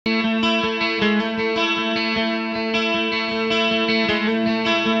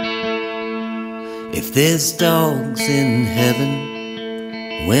If there's dogs in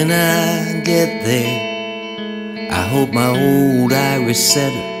heaven, when I get there, I hope my old Irish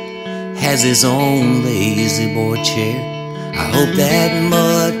setter has his own lazy boy chair. I hope that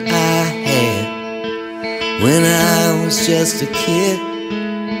mutt I had when I was just a kid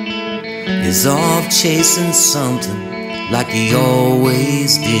is off chasing something like he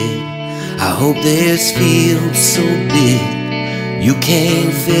always did. I hope there's fields so big you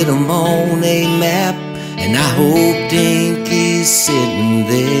can't fit them on a map, and I hope Dinky's sitting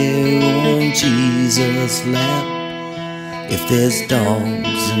there on Jesus' lap. If there's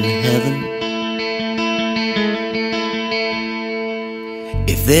dogs in heaven,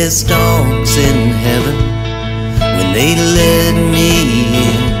 if there's dogs in heaven, when they let me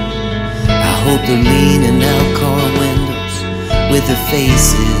in, I hope they're leaning out car windows with their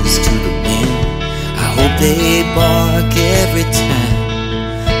faces to the wind. I hope they bark every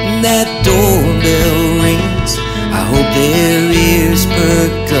time that doorbell rings. I hope their ears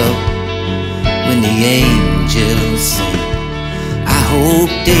perk up when the angels sing. I hope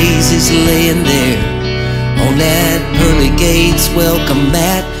Daisy's laying there on that pearly gates welcome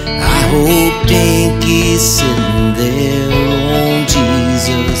mat. I hope Dinky's sitting there on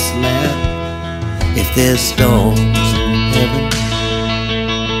Jesus' lap. If there's dogs in heaven,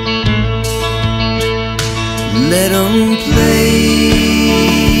 let them play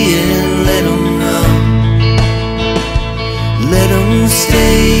and let them run. Let them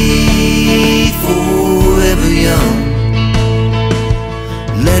stay forever young.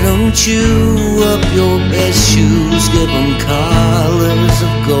 Let them chew up your best shoes, give them collars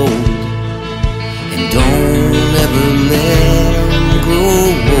of gold, and don't ever let them grow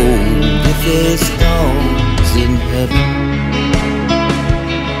old. If there's dogs in heaven,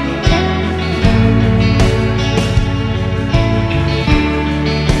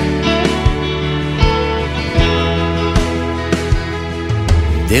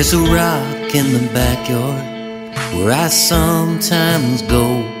 there's a rock in the backyard where I sometimes go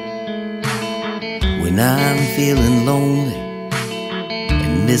when I'm feeling lonely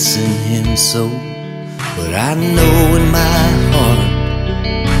and missing him so. But I know in my heart,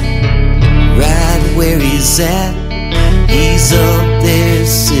 right where he's at, he's up there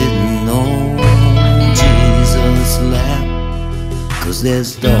sitting on Jesus' lap. 'Cause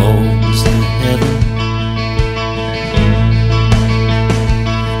there's dogs in heaven.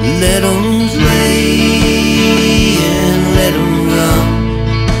 Let them play and let them run.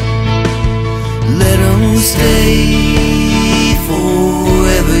 Let them stay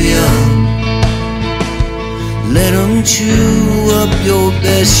forever young. Let them chew up your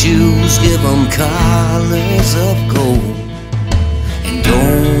best shoes, give them collars of gold, and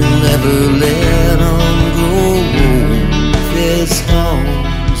don't ever let them grow old. There's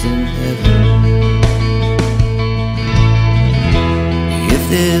dogs in heaven.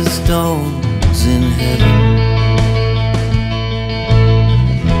 There's dogs in heaven.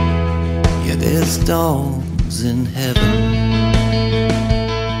 Yeah, there's dogs in heaven.